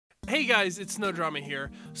Hey guys, it's No Drama here.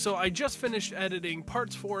 So I just finished editing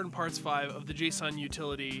parts 4 and parts 5 of the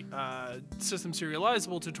JsonUtility system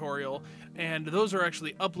serializable tutorial, and those are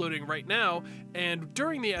actually uploading right now. And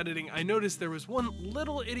during the editing, I noticed there was one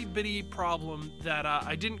little itty-bitty problem that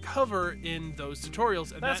I didn't cover in those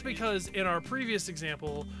tutorials, and that's because in our previous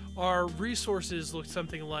example, our resources looked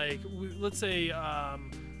something like, let's say,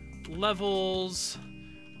 levels,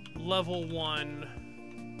 level 1,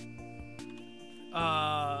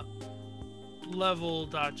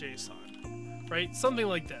 level.json, right? Something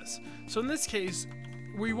like this. So in this case,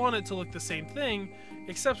 we want it to look the same thing,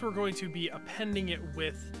 except we're going to be appending it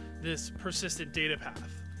with this persistent data path.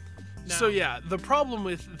 Now, so yeah, the problem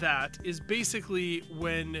with that is basically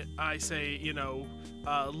when I say, you know,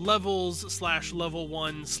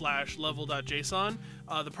 levels/level1/level.json,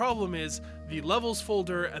 the problem is the levels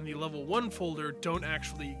folder and the level 1 folder don't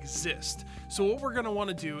actually exist. So what we're going to want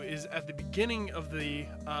to do is at the beginning of the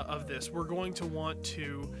this, we're going to want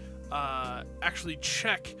to actually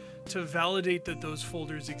check to validate that those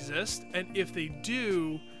folders exist, and if they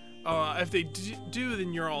do,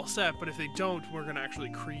 then you're all set, but if they don't, we're going to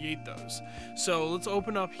actually create those. So let's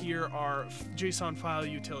open up here our JSON file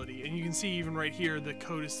utility, and you can see even right here the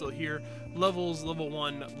code is still here, levels, level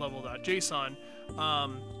 1, level.json.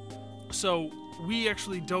 So we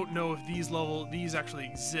actually don't know if these actually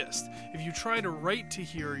exist. If you try to write to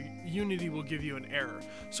here, Unity will give you an error.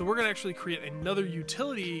 So we're going to actually create another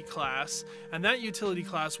utility class, and that utility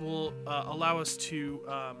class will allow us to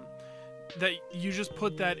that you just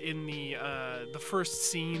put that in the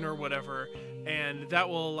first scene or whatever, and that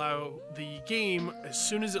will allow the game, as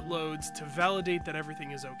soon as it loads, to validate that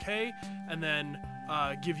everything is okay, and then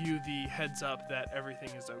give you the heads up that everything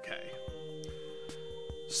is okay.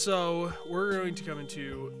 So we're going to come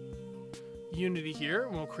into Unity here,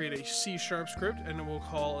 and we'll create a C# script, and we'll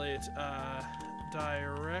call it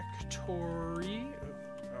directory.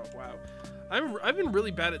 Oh wow, I've been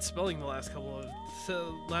really bad at spelling the last couple of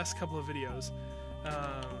videos.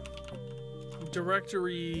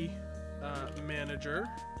 Directory manager.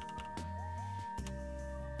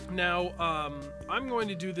 Now I'm going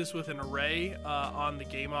to do this with an array on the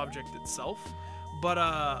game object itself, but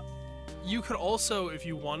you could also, if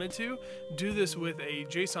you wanted to, do this with a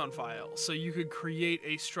JSON file. So you could create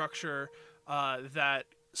a structure that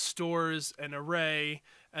stores an array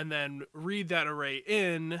and then read that array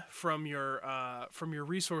in from your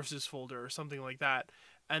resources folder or something like that,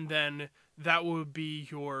 and then that would be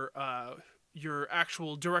your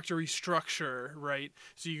actual directory structure, right?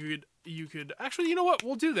 So you could actually, you know what?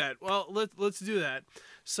 We'll do that. Well, let's do that.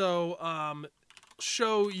 So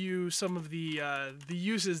show you some of the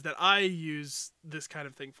uses that I use this kind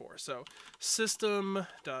of thing for. So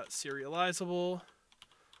system.serializable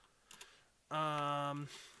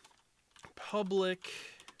public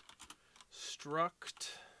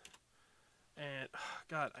struct, and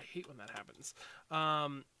God, I hate when that happens.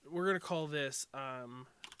 We're gonna call this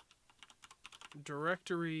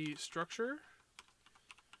directory structure.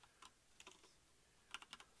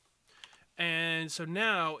 And so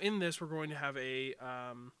now in this we're going to have a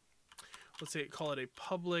let's say call it a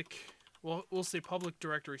public, well, we'll say public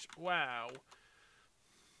directory, wow,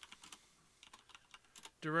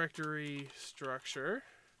 directory structure,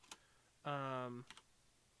 file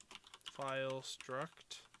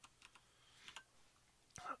struct,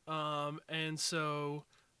 and so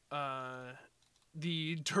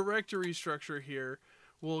the directory structure here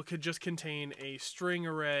could just contain a string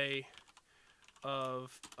array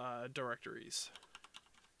of directories.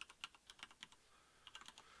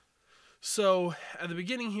 So at the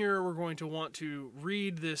beginning here, we're going to want to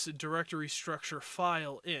read this directory structure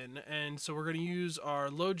file in, and so we're going to use our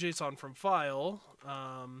load JSON from file.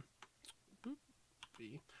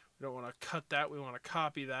 We don't want to cut that, we want to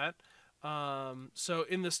copy that. So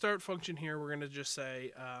in the start function here, we're going to just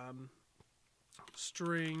say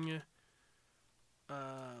string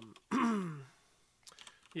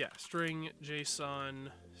yeah, string JSON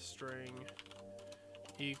string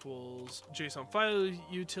equals JSON file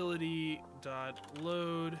utility dot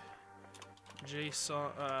load JSON,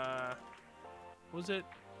 what was it?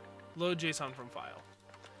 Load JSON from file.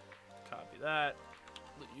 Copy that.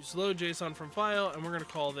 Use load JSON from file, and we're going to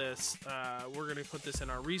call this, we're going to put this in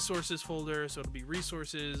our resources folder, so it'll be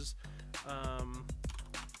resources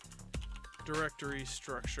directory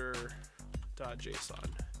structure dot JSON.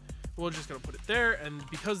 We're just going to put it there, and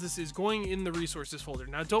because this is going in the resources folder.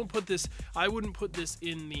 Now don't put this, I wouldn't put this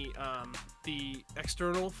in the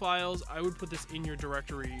external files. I would put this in your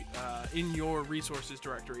directory, in your resources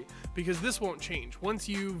directory, because this won't change. Once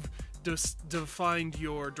you've defined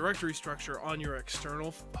your directory structure on your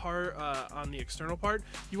external part,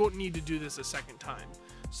 you won't need to do this a second time.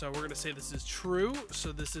 So we're going to say this is true.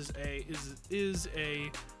 So this is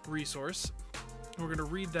a resource. We're going to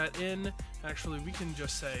read that in. Actually, we can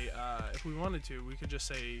just say, if we wanted to, we could just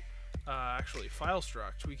say, actually, file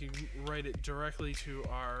struct. We can write it directly to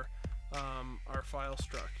our file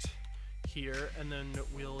struct here, and then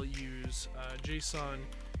we'll use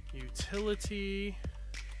JsonUtility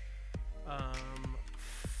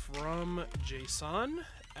from JSON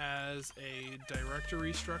as a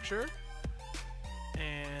directory structure,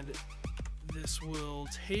 and this will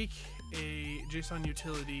take a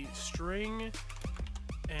JsonUtility string,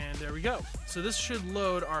 and there we go. So this should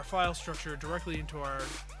load our file structure directly into our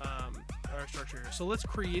structure here. So let's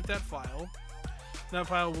create that file. That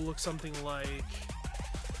file will look something like,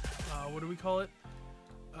 what do we call it?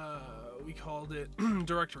 We called it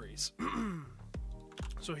directories.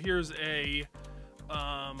 So here's a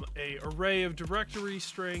array of directory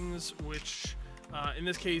strings, which in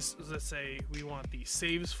this case, let's say we want the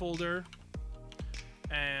saves folder,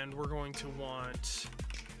 and we're going to want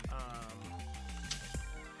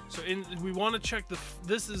we want to check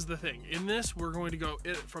this is the thing. In this, we're going to go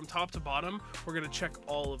from top to bottom. We're going to check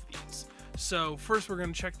all of these. So first we're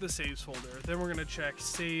going to check the saves folder. Then we're going to check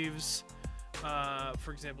saves,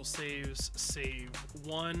 for example, saves save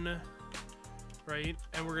 1, right?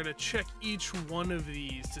 And we're going to check each one of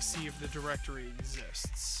these to see if the directory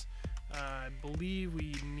exists. I believe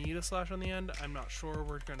we need a slash on the end. I'm not sure.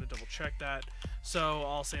 We're going to double check that. So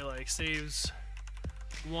I'll say like saves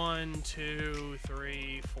 1, 2,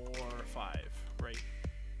 3, 4, 5, right?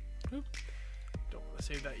 Oop. Don't want to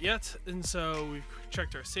save that yet. And so we've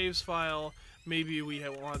checked our saves file. Maybe we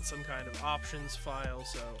want some kind of options file,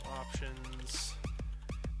 so options,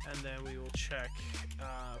 and then we will check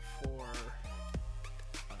for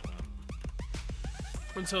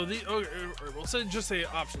and so we'll just say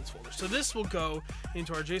options folder. So this will go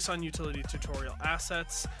into our JsonUtility tutorial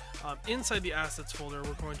assets. Inside the assets folder,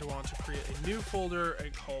 we're going to want to create a new folder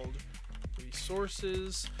called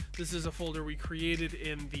resources. This is a folder we created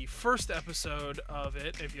in the first episode of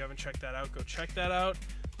it. If you haven't checked that out, go check that out.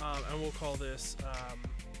 And we'll call this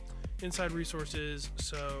inside resources.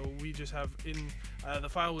 So we just have the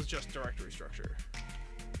file was just directory structure.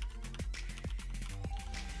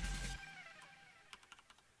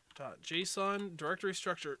 .json directory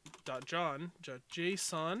structure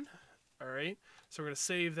 .json. All right, so we're going to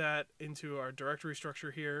save that into our directory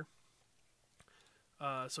structure here.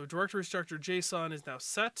 So directory structure JSON is now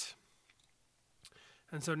set,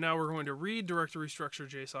 and so now we're going to read directory structure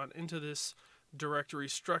JSON into this directory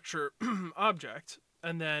structure object,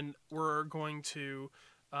 and then we're going to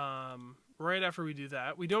right after we do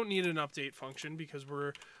that, we don't need an update function because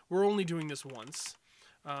we're only doing this once,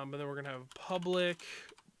 but then we're going to have public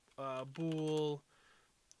bool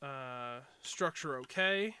structure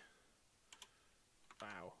OK.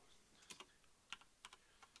 Wow.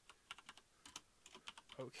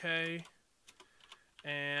 Okay.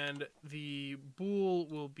 And the bool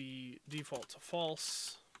will be default to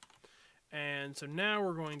false. And so now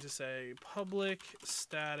we're going to say public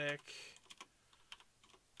static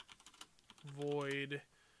void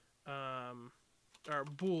or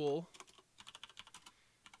bool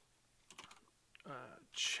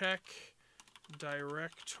check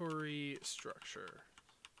directory structure,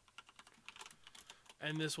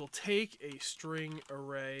 and this will take a string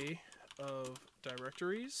array of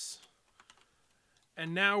directories,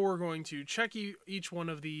 and now we're going to check each one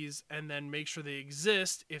of these and then make sure they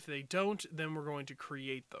exist. If they don't, then we're going to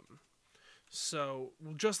create them. So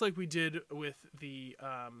just like we did with the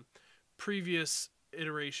previous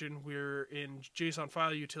iteration, we're in JSON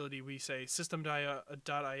file utility, we say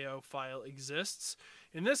system.io file exists.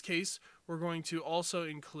 In this case, we're going to also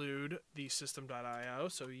include the system.io,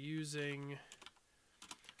 so using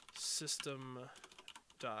system.io,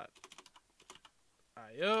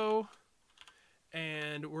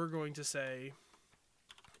 and we're going to say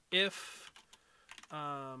if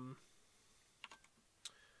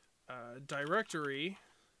directory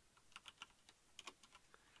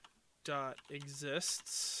dot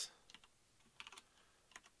exists,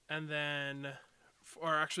 and then,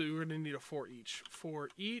 or actually we're going to need a for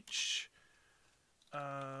each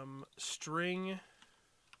string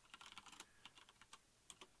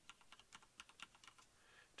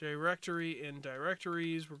directory in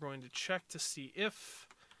directories. We're going to check to see if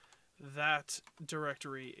that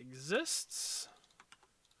directory exists.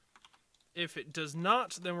 If it does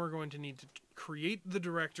not, then we're going to need to create the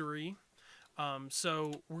directory.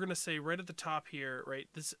 So we're going to say right at the top here, right,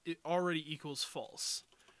 it already equals false.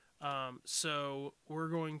 So we're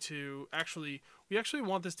going to we actually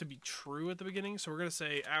want this to be true at the beginning. So we're going to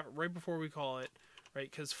say right before we call it, right?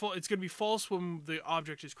 Because it's going to be false when the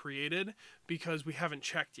object is created because we haven't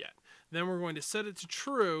checked yet. Then we're going to set it to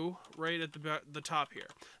true right at the top here.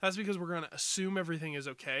 That's because we're going to assume everything is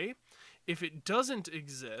okay. If it doesn't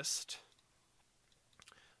exist,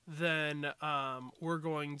 then we're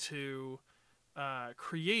going to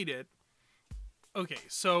create it. Okay,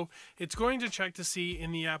 so it's going to check to see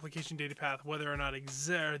in the application data path whether or not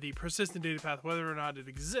the persistent data path, whether or not it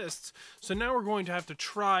exists. So now we're going to have to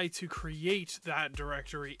try to create that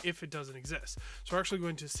directory if it doesn't exist. So we're actually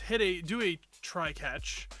going to do a try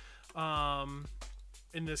catch.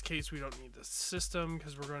 In this case, we don't need the system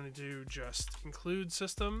because we're going to do just include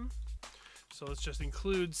system. So let's just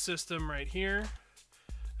include system right here.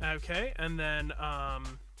 Okay, and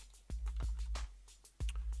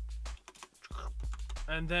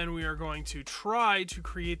then we are going to try to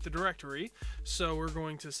create the directory. So we're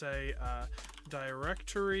going to say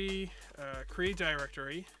directory, create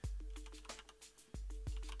directory.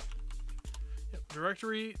 Yep,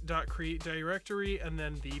 directory.create directory, and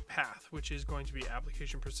then the path, which is going to be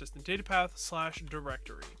application persistent data path /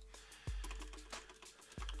 directory.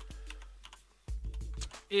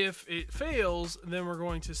 If it fails, then we're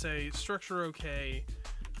going to say structure okay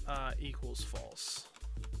equals false.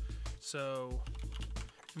 So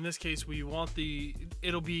in this case, we want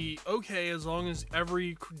it'll be okay as long as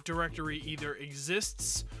every directory either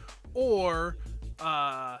exists or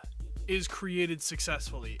is created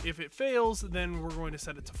successfully. If it fails, then we're going to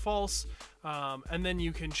set it to false, and then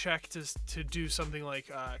you can check to do something like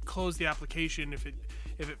close the application if it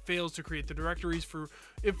fails to create the directories.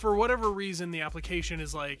 If for whatever reason the application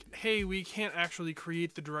is like, hey, we can't actually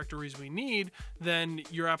create the directories we need, then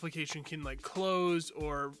your application can like close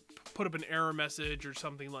or put up an error message or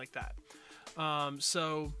something like that.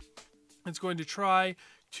 So it's going to try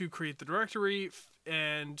to create the directory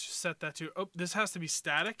and set that to, this has to be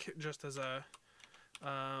static, just as a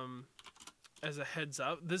heads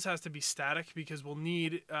up. This has to be static because we'll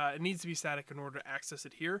need, it needs to be static in order to access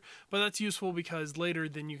it here. But that's useful because later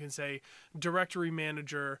then you can say directory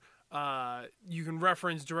manager, you can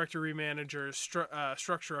reference directory manager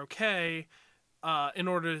structure okay, in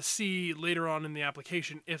order to see later on in the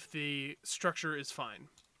application if the structure is fine.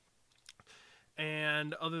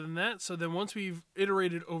 And other than that, so then once we've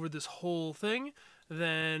iterated over this whole thing,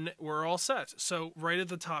 then we're all set. So right at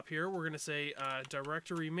the top here, we're going to say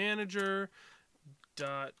directory manager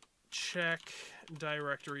dot check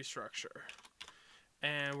directory structure,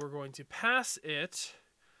 and we're going to pass it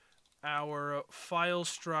our file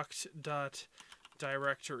struct dot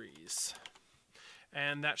directories,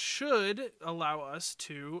 and that should allow us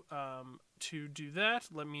to do that.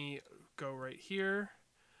 Let me go right here.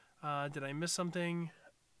 Did I miss something?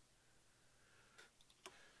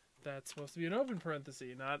 That's supposed to be an open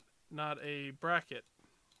parenthesis, not a bracket.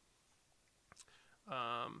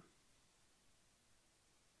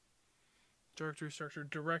 Directory structure,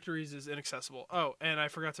 directories is inaccessible. Oh, and I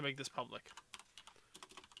forgot to make this public.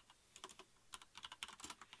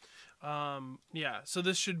 Yeah, so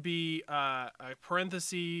this should be a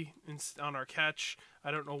parenthesis on our catch.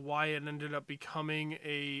 I don't know why it ended up becoming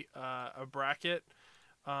a bracket.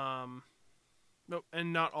 Nope,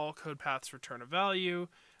 and not all code paths return a value.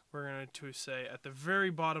 We're going to say at the very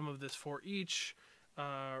bottom of this for each,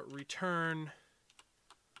 return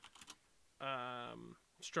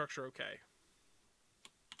structure okay.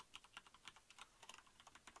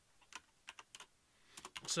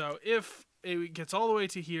 So if it gets all the way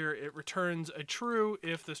to here, it returns a true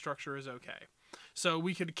if the structure is okay. So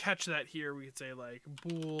we could catch that here. We could say like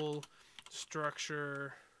bool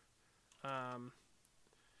structure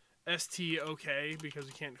st okay, because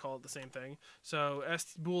we can't call it the same thing. So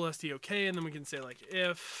bool st okay, and then we can say like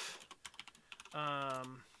if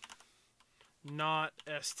not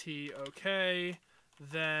st okay,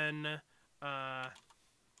 then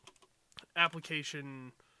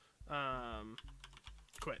application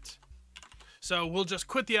quit. So we'll just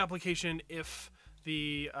quit the application if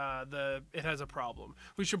it has a problem.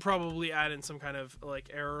 We should probably add in some kind of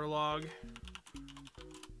like error log.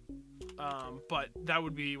 But that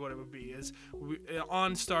would be what it would be, is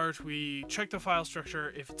on start we check the file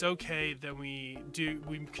structure. If it's okay, then we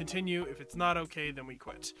continue. If it's not okay, then we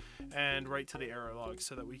quit and write to the error log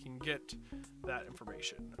so that we can get that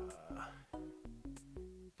information.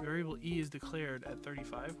 Variable e is declared at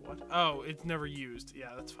 35. What? Oh, it's never used.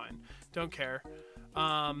 Yeah, that's fine. Don't care.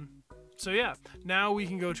 So yeah, now we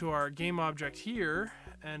can go to our game object here,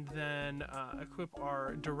 and then equip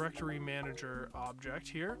our directory manager object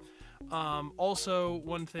here. Also,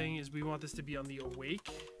 one thing is we want this to be on the awake.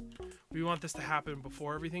 We want this to happen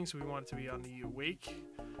before everything, so we want it to be on the awake.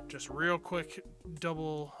 Just real quick,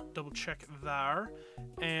 double check there.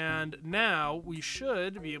 And now we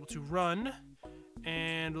should be able to run,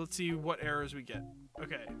 and let's see what errors we get.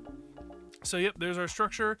 Okay. So yep, there's our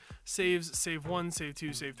structure, saves, save 1, save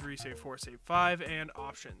 2, save 3, save 4, save 5, and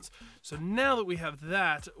options. So now that we have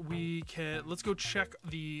that, let's go check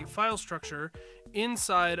the file structure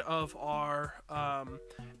inside of our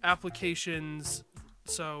applications.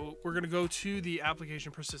 So we're going to go to the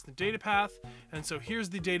application persistent data path, and so here's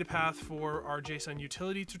the data path for our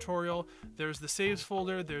JsonUtility tutorial. There's the saves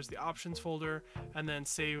folder, there's the options folder, and then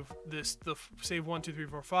the save 1, 2, 3,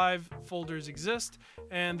 4, 5 folders exist,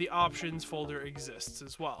 and the options folder exists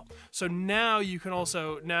as well. So now you can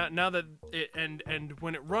also, now that it, and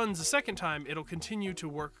when it runs a second time, it'll continue to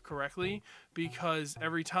work correctly, because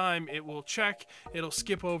every time it will check, it'll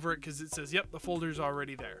skip over it because it says, yep, the folder's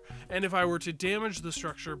already there. And if I were to damage the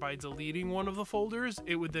structure by deleting one of the folders,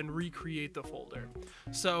 it would then recreate the folder.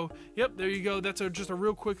 So, yep, there you go. That's just a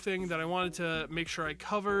real quick thing that I wanted to make sure I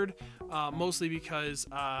covered, mostly because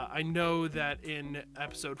I know that in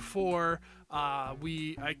episode 4, I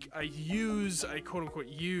quote unquote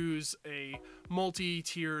use a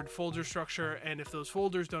multi-tiered folder structure, and if those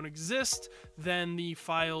folders don't exist, then the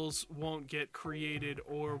files won't get created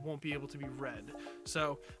or won't be able to be read.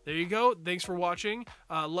 So there you go. Thanks for watching.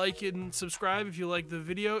 Like and subscribe if you like the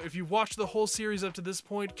video. If you watched the whole series up to this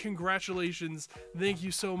point, congratulations. Thank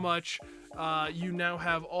you so much. You now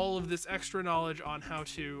have all of this extra knowledge on how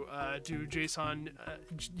to do JSON,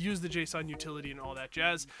 use the JSON utility and all that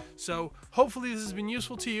jazz. So hopefully this has been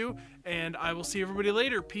useful to you, and I will see everybody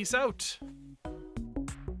later. Peace out.